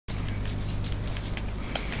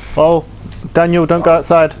Oh, Daniel, don't go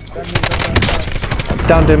outside.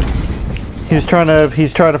 Downed him. He's trying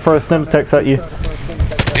to throw a stim text at you.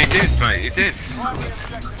 He did, mate, he did.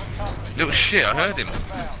 Little shit, I heard him.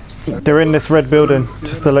 They're in this red building,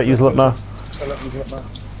 just to let you lot know.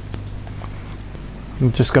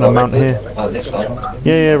 I'm just gonna mount here. Oh, this one.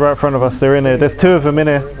 Yeah, right in front of us. They're in here. There's two of them in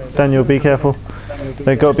here. Daniel, be careful.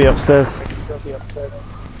 They gotta be upstairs.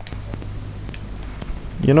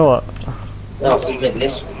 You know what? No, we meant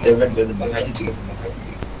this. The red building behind you.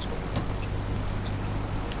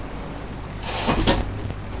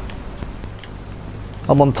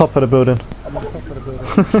 I'm on top of the building.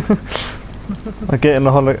 I get in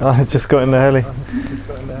the heli. I just got in the heli.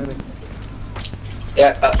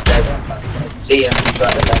 Yeah, upstairs. See him.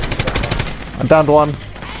 I downed one.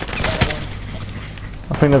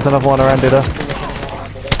 I think there's another one around here.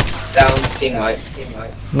 Down, team white.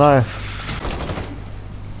 Nice.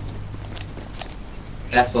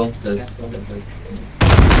 Careful, because...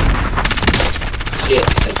 Shit,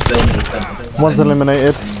 it's building in front. One's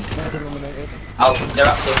eliminated. Oh, they're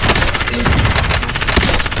up there.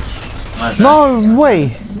 No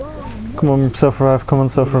way! Come on, self-revive. Come on,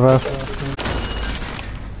 self-revive.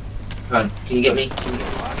 Run, can you get me?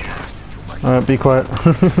 Alright, be quiet.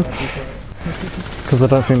 Because I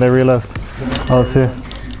don't think they realised. Oh, it's here.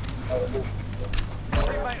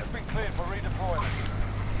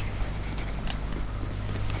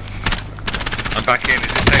 I'm back in, is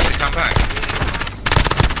it safe to come back?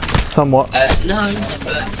 Somewhat. No,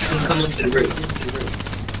 but you can come onto the roof.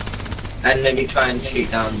 And maybe try and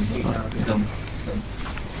shoot down some.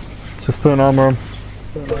 Just put an armor on.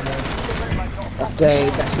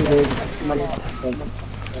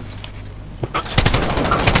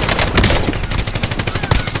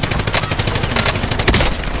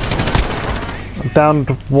 Downed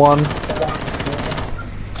one. I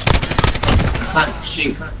can't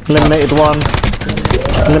shoot. Eliminated one.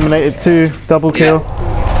 Eliminated two. Double kill.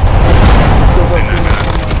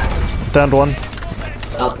 Downed one.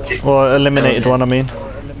 Oh, just Or eliminated one, I mean.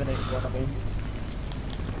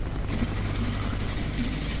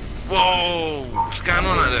 Whoa! What's going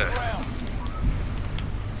on out there?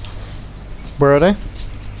 Where are they?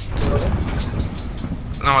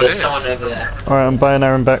 No there's idea. someone over there. Alright, I'm buying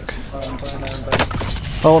Aaron back.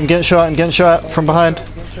 Oh, I'm getting shot from behind.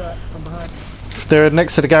 They're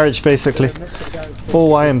next to the garage, basically.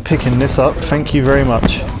 Oh, I am picking this up. Thank you very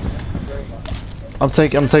much. I'm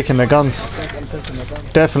taking their guns.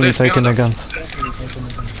 Definitely taking their guns.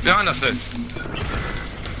 Behind us, dude.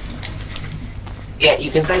 Yeah,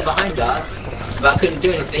 you can say behind us, but I couldn't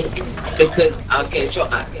do anything because I was getting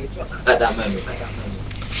shot at that moment.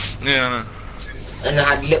 Yeah, I know. And I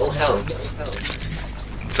had little health.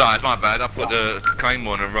 Sorry, it's my bad. I put the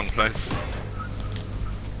claymore in the wrong place.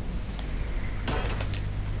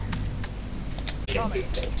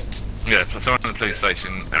 Yeah, so someone in the police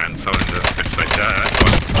station and someone in the police station. That's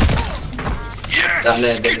fine. Yes! That may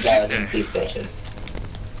have been the guy in the Yeah. police station.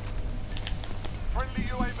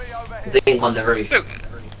 Zing on the roof. Look,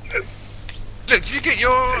 did you get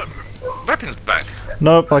your weapons back?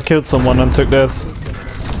 Nope, I killed someone and took theirs.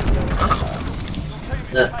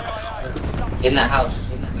 Look. In that house.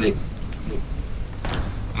 Look.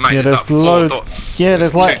 Mate, Yeah, there's there's like 4 loads. dots. Yeah,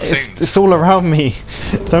 there's like it's all around me.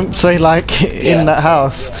 Don't say like in that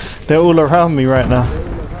house. They're all around me right now.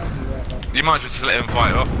 You might just let them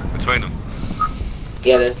fight off between them.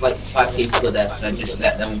 Yeah, there's like 5 people there, so just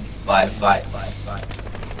let them fight.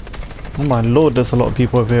 Oh my lord, there's a lot of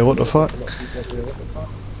people over here. What the fuck?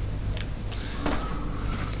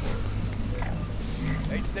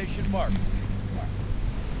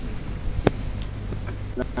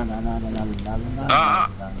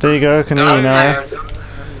 There you go. Can hear you now.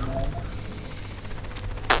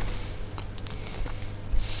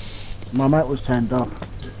 My mic was turned off.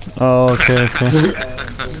 Oh, okay.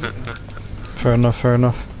 Fair enough.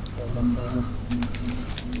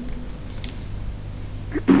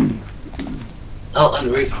 Oh, on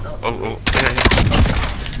the roof. Oh, yeah.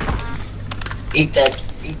 He's dead.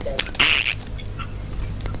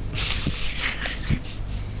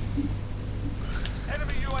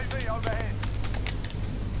 Enemy UAV overhead.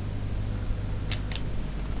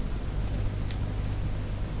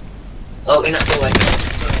 Oh, in that doorway.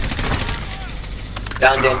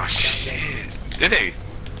 Downed him. Oh, shit. Did he?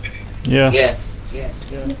 Yeah. Yeah.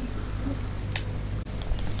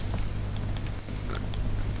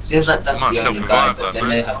 Seems like that's Might the only self-revive guy, but that, they mate.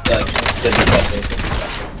 may have to be careful.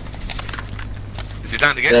 Is he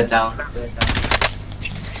down again? They're down.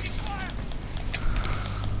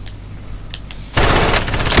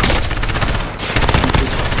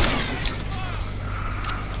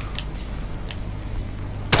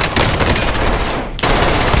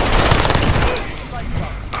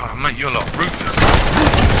 Mate, you're like ruthless.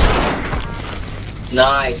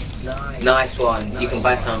 Nice. Nice one. You can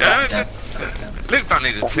buy some back now. Luke don't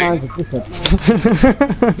need a Mine's team. a different.